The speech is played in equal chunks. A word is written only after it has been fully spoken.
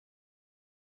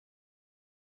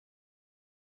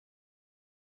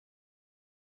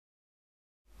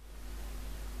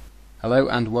Hello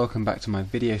and welcome back to my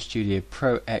VideoStudio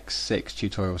Pro X6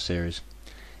 tutorial series.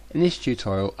 In this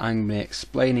tutorial I'm going to be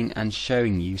explaining and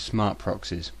showing you smart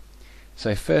proxies.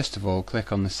 So first of all,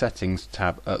 click on the Settings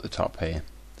tab at the top here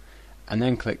and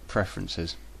then click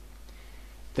Preferences.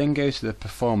 Then go to the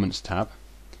Performance tab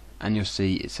and you'll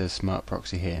see it says Smart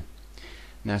Proxy here.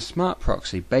 Now Smart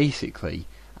Proxy basically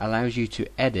allows you to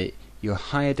edit your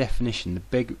higher definition, the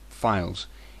big files,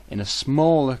 in a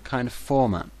smaller kind of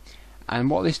format. And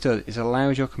what this does is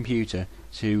allows your computer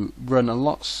to run a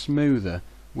lot smoother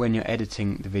when you're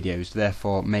editing the videos,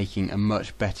 therefore making a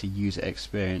much better user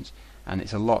experience, and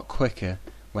it's a lot quicker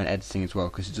when editing as well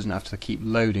because it doesn't have to keep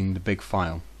loading the big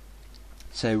file.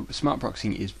 So smart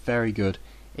proxying is very good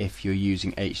if you're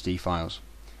using HD files.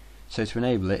 So to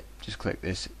enable it, just click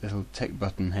this little tick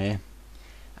button here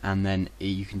and then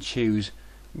you can choose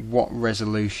what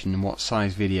resolution and what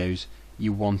size videos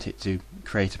you want it to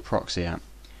create a proxy at.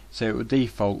 So it will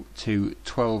default to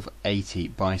 1280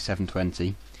 by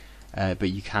 720, but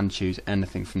you can choose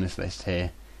anything from this list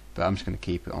here, but I'm just going to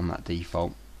keep it on that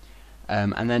default.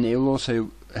 And then it will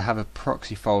also have a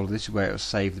proxy folder. This is where it will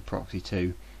save the proxy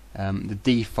to. The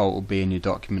default will be in your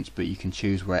documents, but you can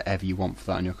choose wherever you want for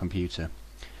that on your computer.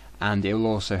 And it will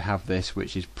also have this,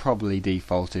 which is probably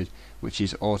defaulted, which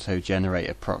is auto generate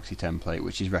a proxy template,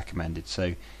 which is recommended,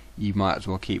 so you might as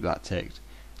well keep that ticked.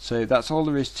 So that's all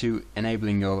there is to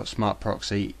enabling your smart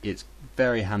proxy. It's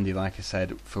very handy, like I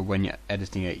said, for when you're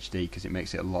editing HD because it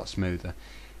makes it a lot smoother.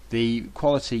 The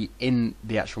quality in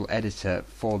the actual editor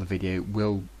for the video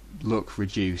will look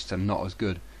reduced and not as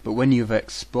good, but when you've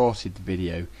exported the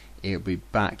video it'll be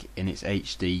back in its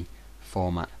HD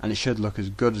format and it should look as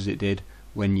good as it did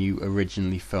when you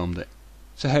originally filmed it.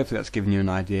 So hopefully that's given you an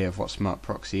idea of what smart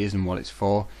proxy is and what it's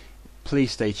for.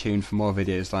 Please stay tuned for more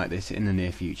videos like this in the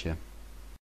near future.